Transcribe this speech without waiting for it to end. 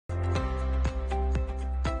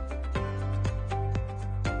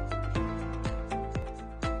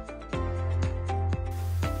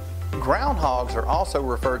Groundhogs are also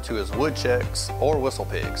referred to as woodchucks or whistle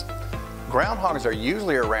pigs. Groundhogs are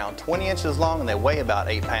usually around 20 inches long and they weigh about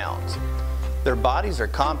 8 pounds. Their bodies are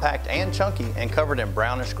compact and chunky and covered in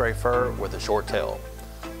brownish gray fur with a short tail.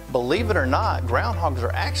 Believe it or not, groundhogs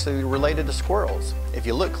are actually related to squirrels. If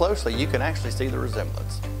you look closely, you can actually see the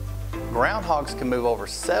resemblance. Groundhogs can move over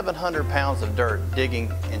 700 pounds of dirt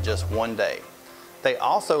digging in just one day. They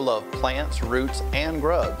also love plants, roots, and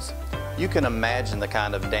grubs. You can imagine the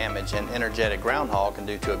kind of damage an energetic groundhog can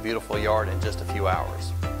do to a beautiful yard in just a few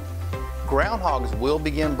hours. Groundhogs will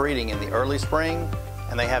begin breeding in the early spring,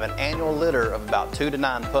 and they have an annual litter of about 2 to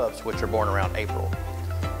 9 pups, which are born around April.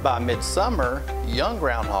 By midsummer, young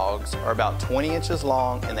groundhogs are about 20 inches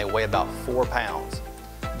long and they weigh about 4 pounds.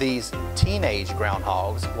 These teenage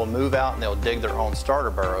groundhogs will move out and they'll dig their own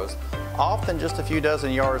starter burrows, often just a few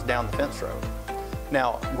dozen yards down the fence row.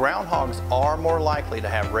 Now, groundhogs are more likely to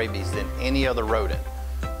have rabies than any other rodent.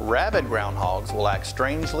 Rabid groundhogs will act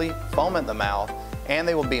strangely, foam at the mouth, and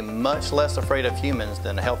they will be much less afraid of humans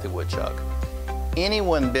than a healthy woodchuck.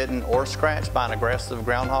 Anyone bitten or scratched by an aggressive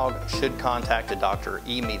groundhog should contact a doctor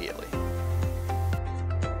immediately.